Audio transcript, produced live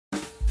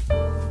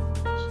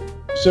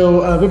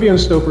Vivian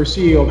Stoper,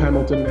 CEO of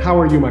Hamilton, how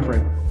are you, my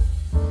friend?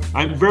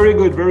 I'm very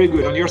good, very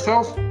good. On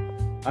yourself?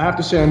 I have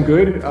to say I'm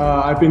good.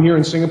 I've been here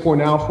in Singapore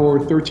now for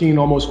 13,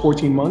 almost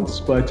 14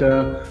 months, but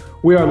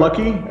we are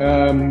lucky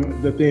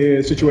that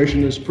the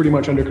situation is pretty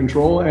much under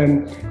control.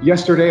 And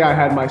yesterday I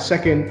had my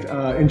second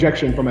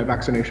injection for my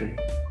vaccination.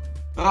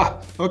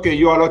 Okay,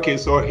 you are lucky.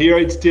 So here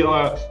it's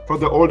still for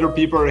the older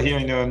people here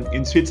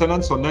in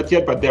Switzerland, so not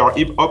yet, but they are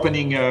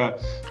opening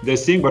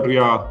this thing, but we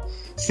are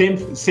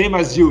same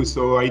as you.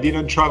 So I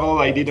didn't travel,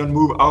 I didn't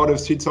move out of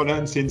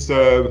Switzerland since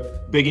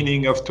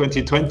beginning of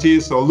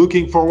 2020. So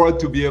looking forward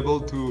to be able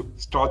to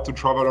start to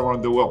travel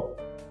around the world.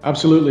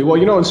 Absolutely.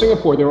 Well, in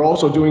Singapore, they're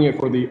also doing it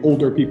for the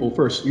older people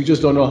first. You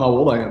just don't know how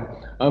old I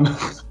am.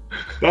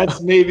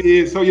 That's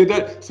maybe, so you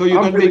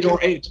don't make your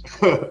age.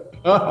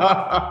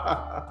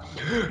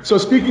 So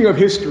speaking of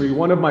history,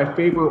 one of my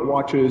favorite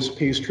watches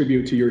pays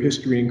tribute to your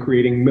history in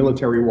creating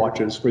military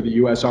watches for the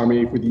US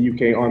Army, for the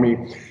UK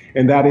Army,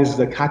 and that is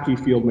the Khaki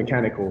Field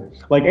Mechanical.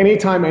 Like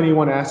anytime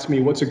anyone asks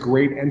me what's a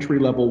great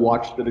entry-level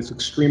watch that is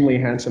extremely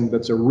handsome,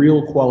 that's a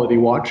real quality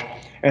watch,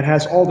 and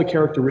has all the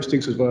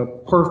characteristics of a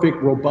perfect,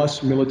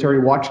 robust military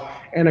watch,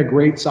 and a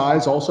great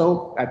size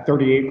also at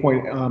 38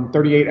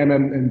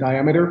 mm in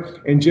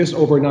diameter and just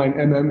over 9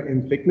 mm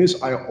in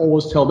thickness, I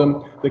always tell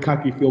them the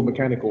Khaki Field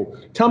Mechanical.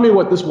 Tell me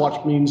what this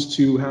watch means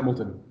to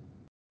Hamilton.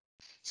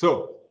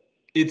 So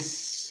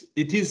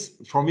it is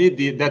for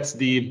me that's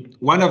the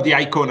one of the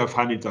icon of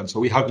Hamilton. So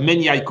we have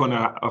many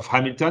icons of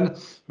Hamilton.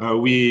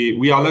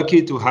 We are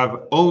lucky to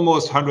have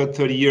almost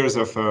 130 years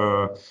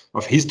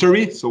of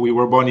history. So we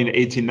were born in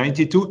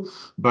 1892,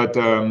 but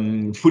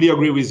fully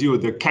agree with you.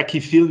 The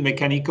Khaki Field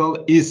Mechanical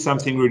is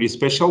something really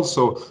special.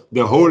 So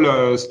the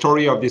whole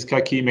story of this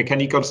Khaki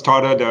Mechanical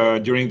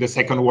started during the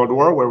Second World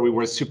War, where we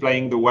were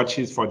supplying the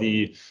watches for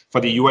the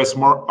US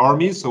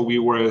Army. So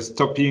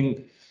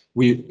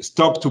we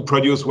stopped to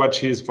produce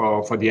watches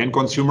for the end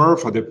consumer,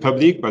 for the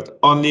public, but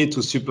only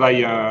to supply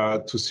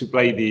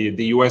the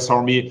US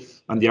Army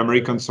and the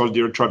American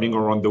soldier traveling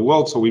around the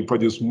world. So we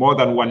produced more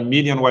than 1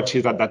 million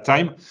watches at that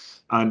time,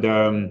 and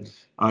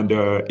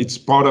it's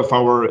part of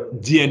our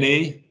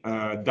DNA.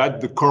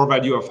 That's the core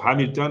value of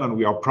Hamilton, and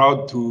we are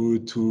proud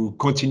to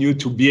continue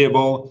to be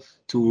able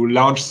to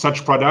launch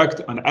such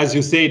product. And as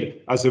you said,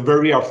 as a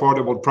very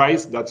affordable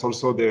price, that's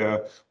also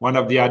one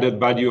of the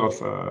added value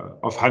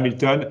of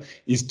Hamilton,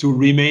 is to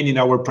remain in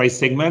our price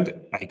segment.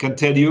 I can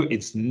tell you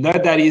it's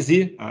not that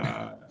easy.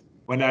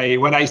 When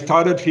I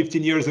started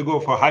 15 years ago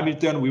for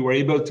Hamilton, we were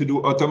able to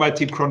do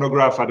automatic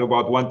chronograph at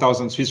about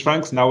 1,000 Swiss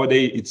francs.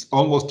 Nowadays, it's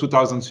almost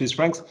 2,000 Swiss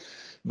francs.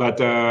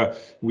 But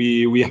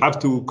we have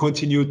to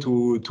continue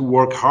to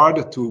work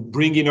hard to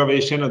bring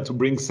innovation and to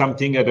bring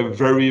something at a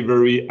very,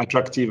 very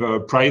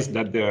attractive price.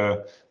 That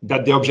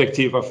the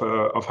objective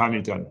of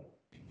Hamilton.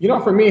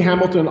 For me,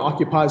 Hamilton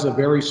occupies a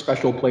very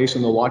special place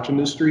in the watch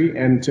industry.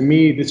 And to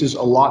me, this is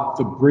a lot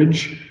to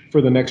bridge for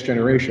the next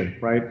generation,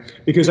 right?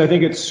 Because I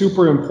think it's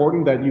super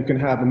important that you can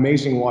have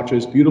amazing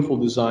watches, beautiful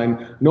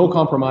design, no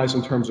compromise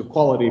in terms of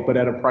quality, but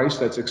at a price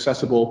that's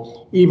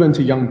accessible even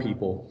to young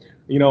people.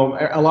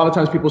 A lot of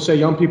times people say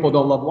young people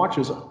don't love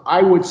watches.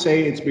 I would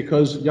say it's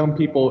because young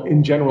people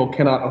in general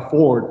cannot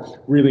afford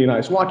really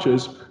nice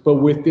watches. But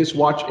with this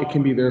watch, it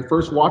can be their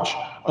first watch,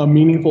 a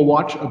meaningful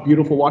watch, a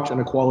beautiful watch,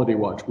 and a quality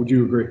watch. Would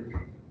you agree?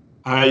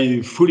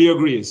 I fully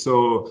agree.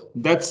 So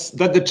that's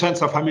the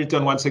chance of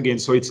Hamilton once again.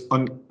 So it's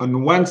on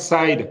one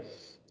side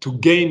to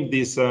gain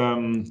this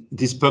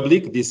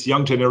public, this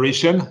young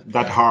generation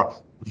that are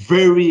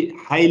very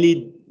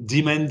highly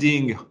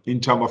demanding in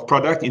terms of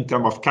product, in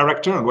terms of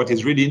character. And what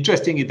is really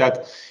interesting is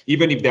that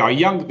even if they are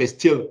young, they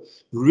still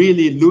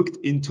really looked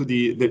into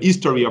the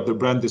history of the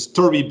brand, the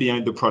story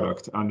behind the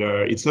product. And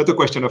it's not a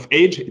question of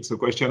age, it's a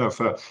question of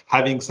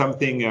having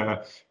something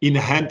in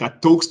hand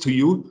that talks to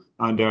you.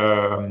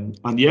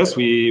 And yes,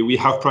 we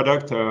have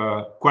product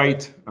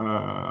quite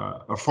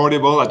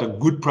affordable at a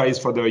good price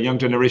for the young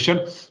generation,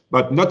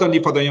 but not only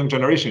for the young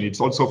generation, it's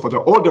also for the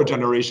older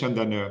generation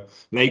than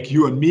like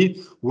you and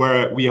me,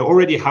 where we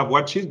already have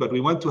watches, but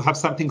we want to have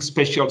something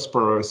special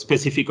for a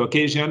specific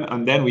occasion.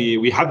 And then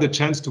we have the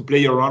chance to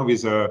play around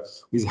with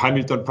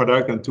Hamilton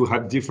product and to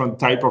have different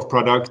type of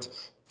product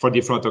for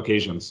different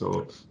occasions.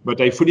 So, but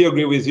I fully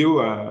agree with you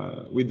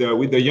with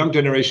the young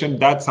generation.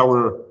 That's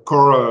our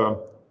core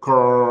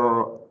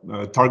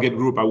target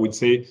group, I would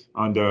say,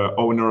 and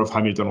owner of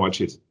Hamilton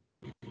watches.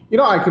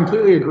 I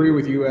completely agree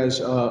with you as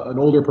an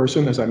older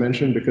person, as I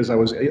mentioned, because I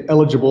was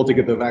eligible to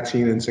get the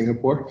vaccine in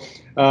Singapore.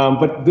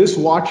 But this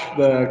watch,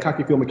 the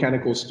Khaki Field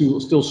Mechanical, is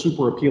still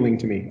super appealing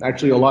to me.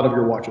 Actually, a lot of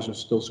your watches are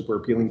still super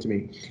appealing to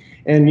me.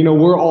 And,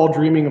 we're all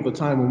dreaming of the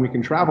time when we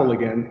can travel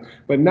again.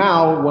 But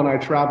now when I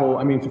travel,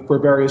 for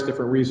various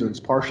different reasons,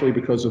 partially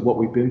because of what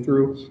we've been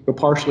through, but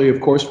partially,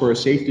 of course, for a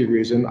safety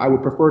reason, I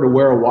would prefer to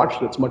wear a watch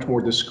that's much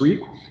more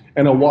discreet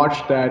and a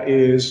watch that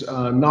is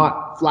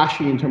not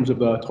flashy in terms of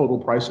the total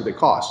price that it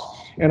costs.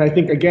 And I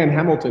think, again,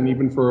 Hamilton,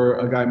 even for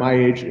a guy my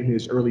age in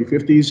his early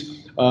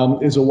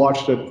 50s, is a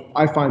watch that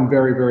I find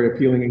very, very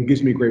appealing and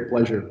gives me great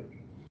pleasure.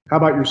 How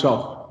about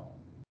yourself?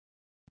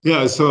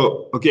 Yeah,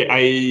 so okay,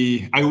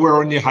 I wear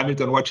only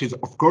Hamilton watches,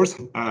 of course.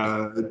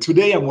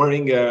 Today I'm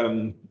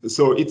wearing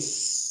so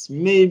it's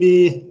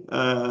maybe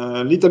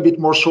a little bit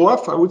more show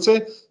off, I would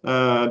say.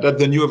 That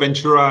the new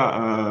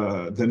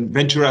the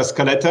Ventura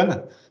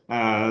skeleton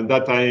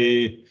that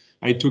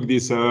I took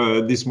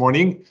this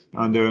morning,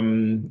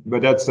 and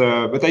but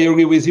I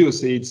agree with you.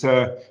 So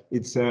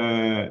it's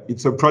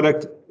a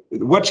product.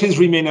 Watches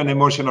remain an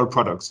emotional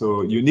product,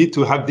 so you need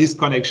to have this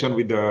connection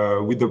with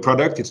the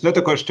product. It's not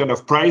a question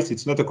of price.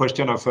 It's not a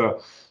question of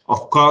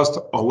cost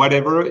or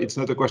whatever. It's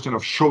not a question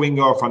of showing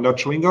off or not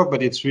showing off,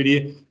 but it's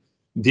really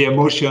the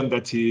emotion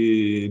that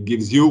it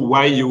gives you.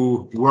 Why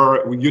you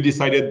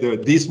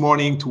decided this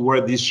morning to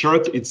wear this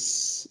shirt.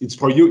 It's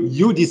for you.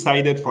 You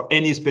decided for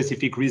any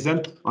specific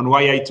reason on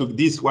why I took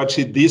this watch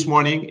this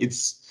morning.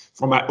 It's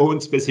for my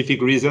own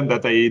specific reason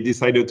that I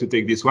decided to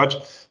take this watch.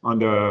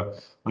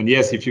 And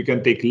yes, if you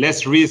can take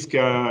less risk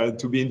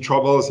to be in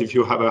troubles if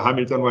you have a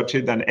Hamilton watch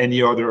than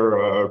any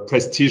other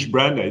prestige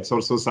brand, it's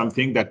also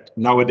something that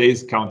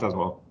nowadays count as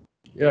well.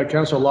 Yeah, it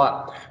counts a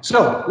lot.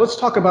 So let's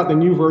talk about the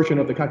new version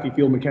of the Khaki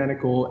Field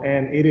Mechanical,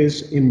 and it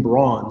is in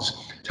bronze.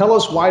 Tell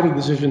us why the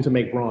decision to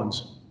make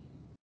bronze.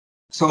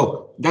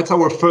 So that's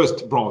our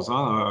first bronze.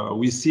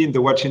 We see in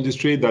the watch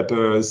industry that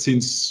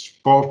since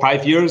 4 or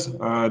 5 years,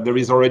 there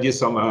is already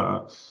some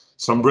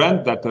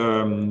brand that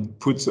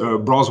puts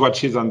bronze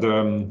watches on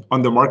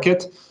the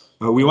market.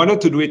 We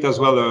wanted to do it as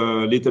well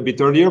a little bit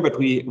earlier, but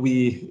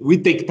we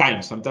take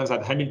time. Sometimes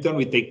at Hamilton,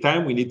 we take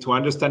time. We need to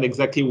understand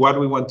exactly what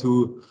we want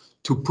to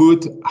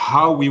put,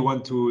 how we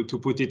want to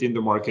put it in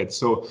the market.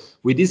 So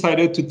we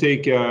decided to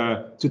take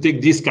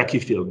this Khaki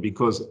Field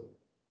because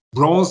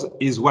bronze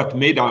is what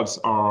medals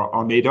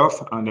are made of,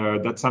 and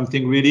that's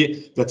something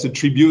really that's a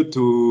tribute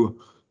to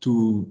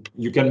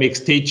you can make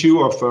statue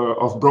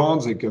of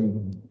bronze, you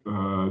can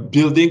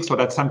buildings, so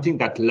that's something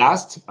that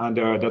lasts, and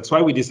that's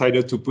why we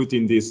decided to put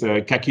in this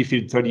Khaki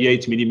Field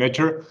 38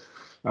 millimeter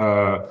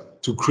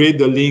to create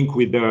the link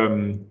with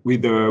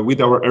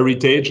our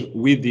heritage,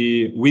 with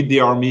the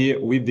army,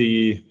 with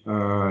the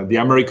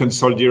American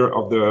soldier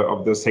of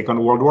the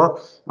Second World War,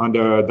 and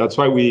that's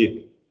why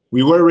we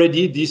were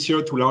ready this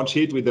year to launch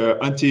it with the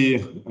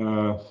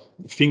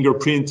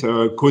anti-fingerprint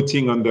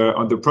coating on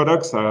the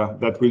products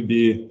that will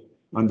be,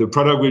 and the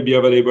product will be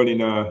available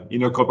in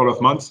a couple of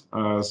months,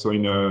 so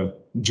in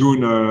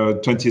June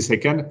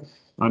 22nd,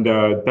 and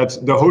that's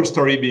the whole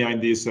story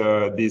behind this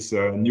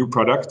new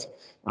product.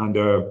 And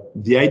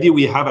the idea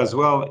we have as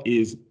well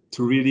is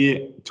to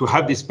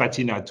have this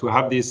patina, to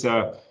have this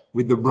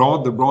with the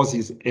bronze. The bronze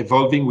is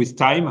evolving with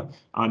time,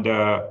 and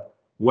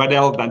what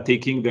else than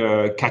taking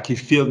the Khaki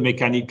Field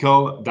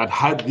Mechanical that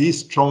had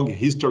this strong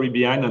history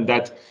behind and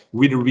that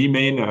will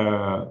remain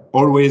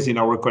always in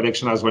our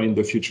collection as well in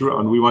the future.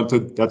 And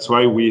that's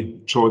why we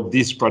chose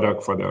this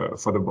product for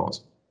the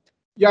bronze.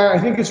 Yeah, I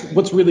think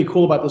what's really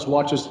cool about this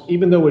watch is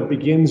even though it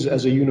begins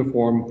as a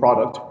uniform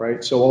product,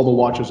 right? So all the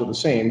watches are the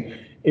same.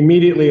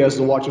 Immediately as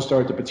the watches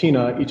start to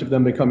patina, each of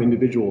them become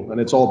individual, and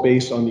it's all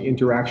based on the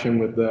interaction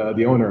with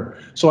the owner.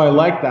 So I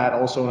like that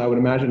also, and I would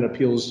imagine it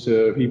appeals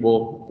to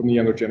people from the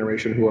younger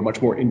generation who are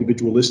much more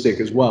individualistic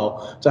as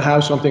well, to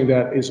have something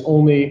that is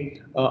only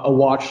a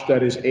watch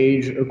that is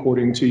aged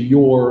according to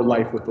your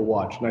life with the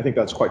watch, and I think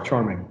that's quite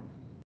charming.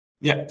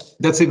 Yeah,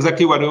 that's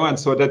exactly what we want.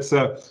 So that's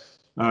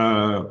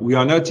we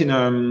are not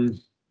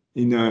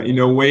in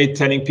a way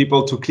telling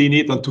people to clean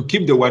it and to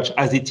keep the watch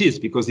as it is,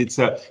 because it's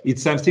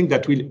something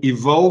that will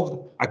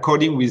evolve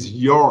according with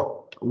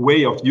your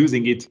way of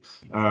using it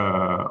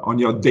on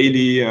your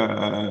daily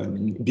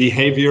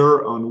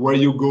behavior, on where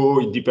you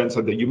go. It depends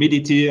on the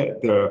humidity,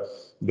 the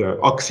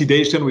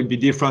oxidation will be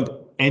different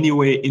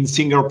anyway in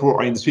Singapore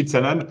or in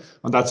Switzerland,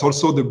 and that's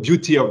also the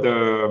beauty of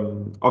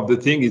the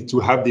thing, is to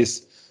have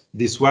this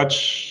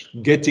watch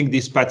getting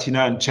this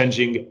patina and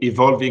changing,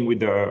 evolving with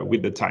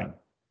the time.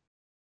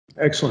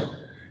 Excellent.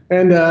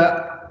 And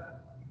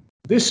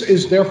this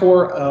is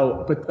therefore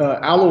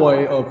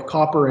alloy of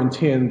copper and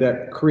tin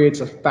that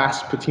creates a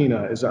fast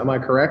patina. Am I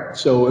correct?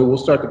 So it will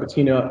start the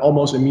patina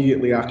almost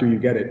immediately after you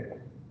get it.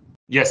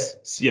 Yes.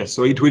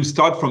 So it will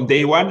start from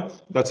day one.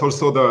 That's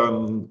also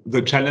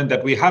the challenge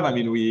that we have. I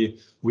mean, we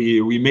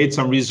made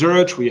some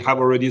research. We have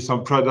already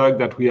some product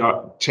that we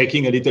are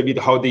checking a little bit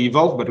how they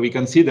evolve, but we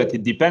can see that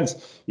it depends.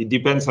 It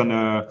depends on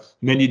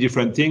many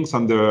different things,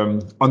 on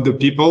the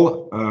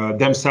people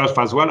themselves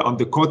as well, on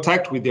the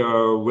contact with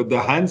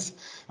the hands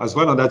as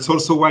well, and that's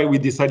also why we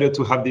decided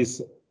to have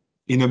this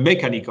in a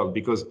mechanical,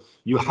 because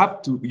you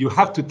have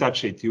to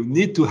touch it. You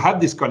need to have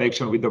this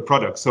connection with the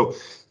product. So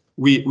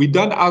we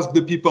don't ask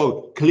the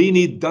people, clean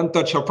it, don't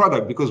touch your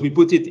product, because we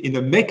put it in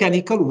a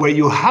mechanical where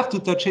you have to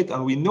touch it,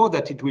 and we know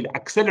that it will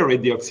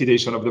accelerate the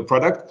oxidation of the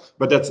product.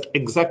 But that's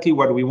exactly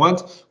what we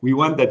want. We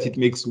want that it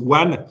makes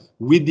one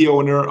with the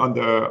owner on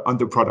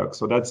the product.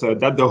 So that's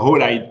the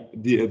whole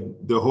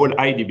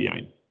idea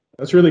behind.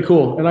 That's really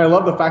cool. And I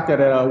love the fact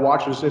that a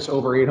watch is just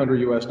over $800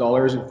 US.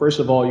 And first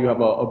of all, you have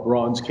a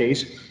bronze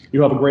case.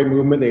 You have a great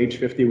movement, the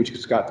H50, which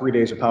has got 3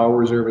 days of power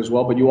reserve as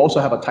well. But you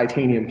also have a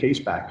titanium case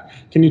back.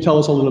 Can you tell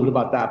us a little bit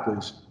about that,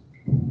 please?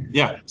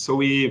 Yeah,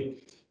 so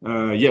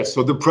yes,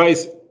 so the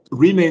price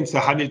remains a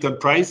Hamilton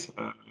price,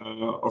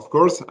 of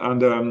course,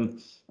 and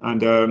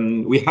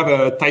we have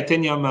a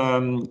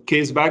titanium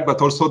case back,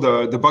 but also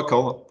the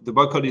buckle. The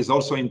buckle is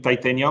also in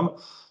titanium.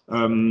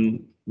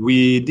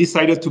 We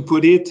decided to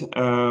put it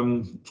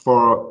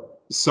for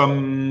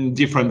some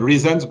different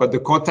reasons, but the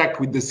contact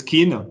with the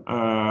skin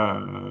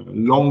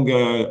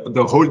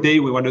the whole day,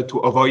 we wanted to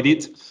avoid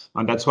it,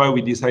 and that's why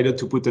we decided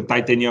to put a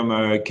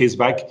titanium case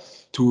back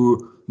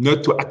to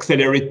not to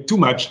accelerate too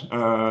much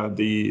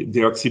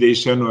the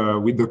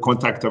oxidation with the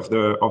contact of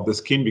the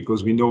skin,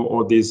 because we know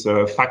all these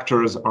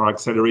factors are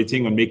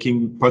accelerating and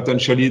making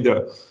potentially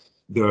the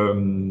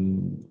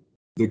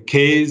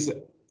case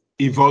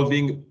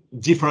evolving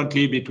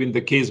differently between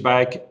the case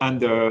back and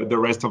the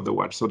rest of the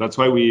watch. So that's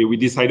why we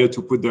decided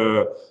to put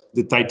the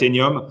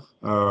titanium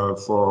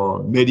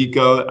for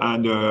medical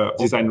and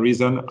design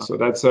reason. So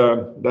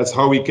that's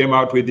how we came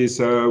out with this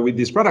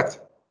product.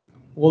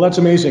 Well, that's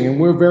amazing. And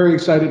we're very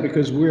excited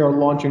because we are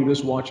launching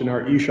this watch in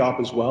our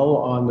eShop as well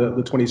on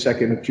the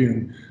 22nd of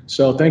June.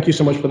 So thank you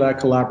so much for that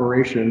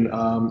collaboration.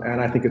 And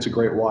I think it's a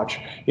great watch.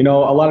 You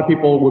know, a lot of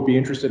people would be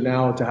interested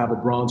now to have a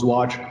bronze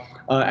watch.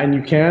 And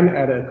you can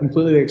at a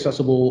completely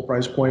accessible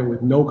price point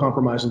with no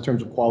compromise in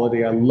terms of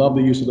quality. I love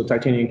the use of the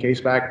titanium case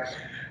back.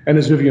 And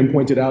as Vivian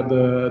pointed out,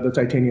 the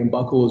titanium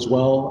buckle as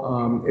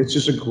well. It's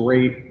just a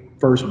great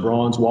first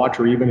bronze watch,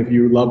 or even if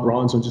you love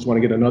bronze and just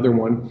want to get another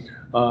one,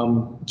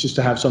 just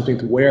to have something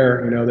to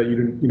wear, you know, that you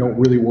don't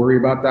really worry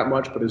about that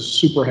much, but is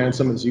super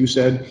handsome, as you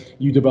said,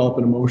 you develop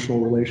an emotional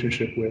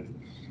relationship with.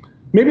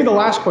 Maybe the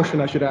last question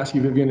I should ask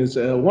you, Vivian, is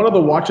one of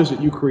the watches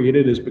that you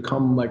created has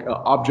become like an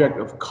object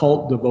of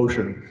cult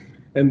devotion,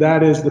 and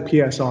that is the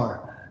PSR.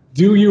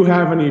 Do you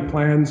have any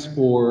plans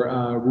for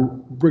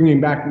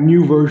bringing back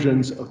new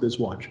versions of this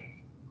watch?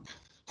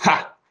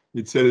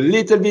 It's a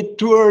little bit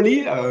too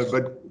early,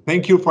 but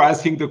thank you for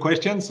asking the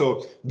question.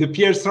 So the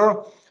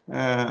PSR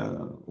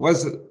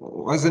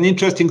was an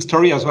interesting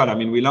story as well. I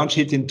mean, we launched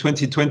it in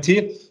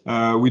 2020,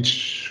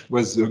 which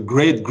was a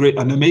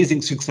an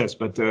amazing success.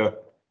 But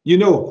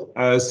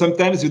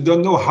sometimes you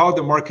don't know how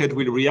the market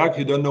will react.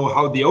 You don't know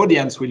how the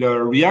audience will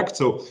react.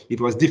 So it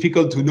was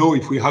difficult to know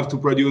if we have to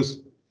produce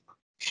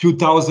few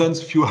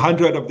thousands, few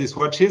hundred of these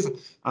watches.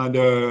 And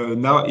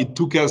now it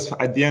took us,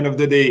 at the end of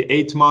the day,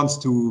 8 months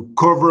to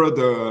cover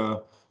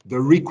the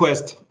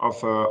request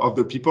of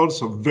the people.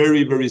 So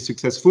very, very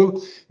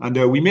successful. And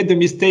we made the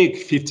mistake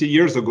 50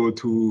 years ago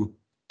to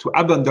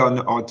abandon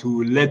or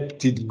to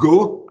let it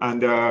go.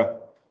 And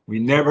we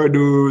never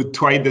do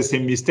try the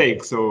same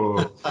mistake.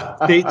 So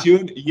stay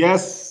tuned.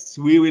 Yes,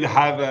 we will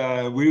have,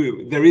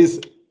 there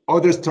is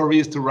other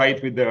stories to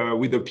write with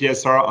the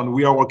PSR, and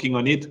we are working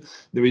on it.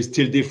 There is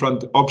still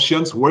different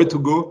options where to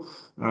go,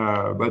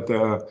 but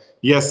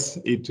yes,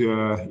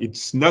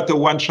 it's not a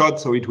one shot,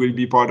 so it will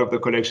be part of the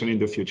collection in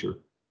the future.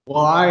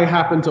 Well, I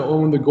happen to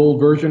own the gold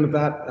version of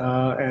that,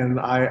 and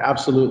I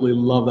absolutely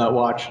love that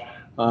watch.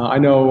 I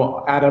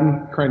know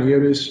Adam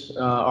Kraniotis,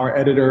 our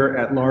editor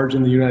at large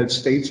in the United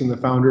States and the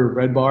founder of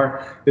Red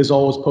Bar, is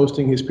always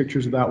posting his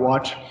pictures of that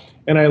watch.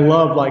 And I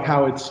love like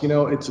how it's,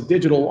 it's a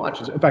digital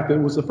watch. In fact, it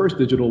was the first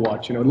digital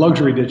watch,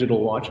 luxury digital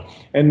watch.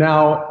 And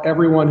now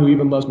everyone who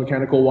even loves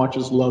mechanical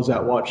watches loves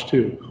that watch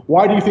too.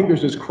 Why do you think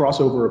there's this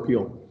crossover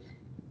appeal?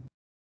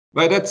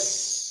 Well,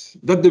 that's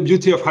the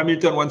beauty of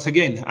Hamilton once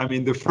again. I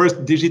mean, the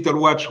first digital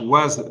watch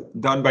was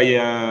done by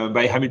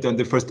Hamilton.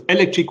 The first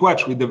electric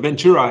watch with the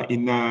Ventura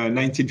in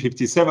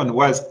 1957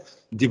 was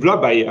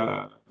developed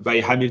by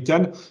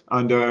Hamilton.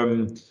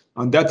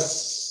 And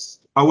that's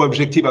our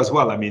objective as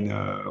well. I mean,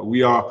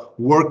 we are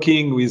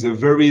working with a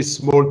very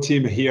small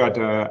team here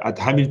at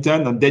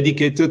Hamilton and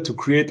dedicated to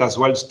create as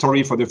well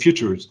story for the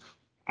futures.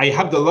 I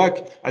have the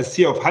luck as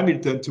CEO of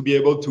Hamilton to be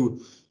able to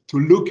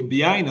look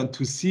behind and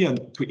to see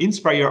and to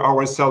inspire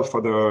ourselves for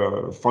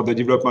the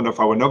development of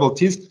our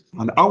novelties.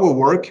 And our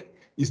work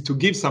is to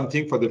give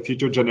something for the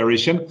future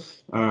generation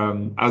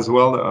as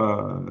well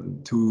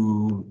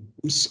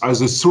as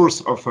a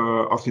source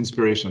of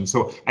inspiration.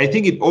 So I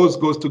think it all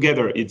goes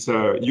together. It's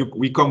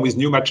we come with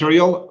new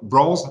material,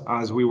 bronze,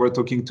 as we were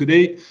talking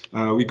today.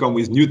 We come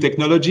with new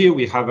technology.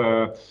 We have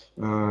a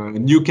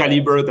new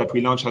caliber that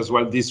we launched as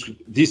well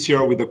this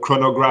year with the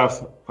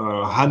chronograph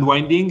hand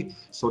winding.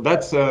 So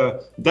that's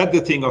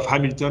the thing of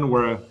Hamilton,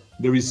 where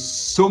there is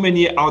so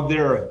many out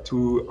there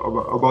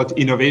about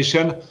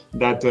innovation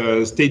that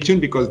stay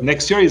tuned, because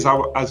next year is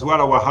as well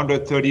our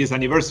 130th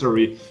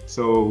anniversary.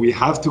 So we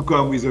have to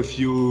come with a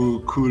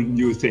few cool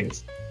new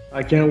things.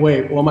 I can't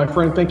wait. Well, my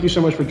friend, thank you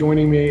so much for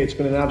joining me. It's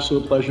been an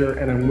absolute pleasure,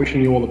 and I'm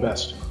wishing you all the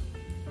best.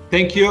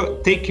 Thank you.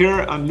 Take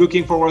care. I'm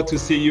looking forward to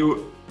see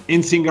you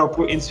in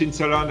Singapore, in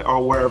Switzerland,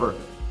 or wherever.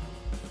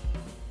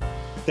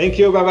 Thank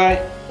you. Bye-bye.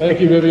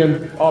 Thank you,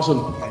 Vivian.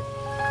 Awesome. Bye.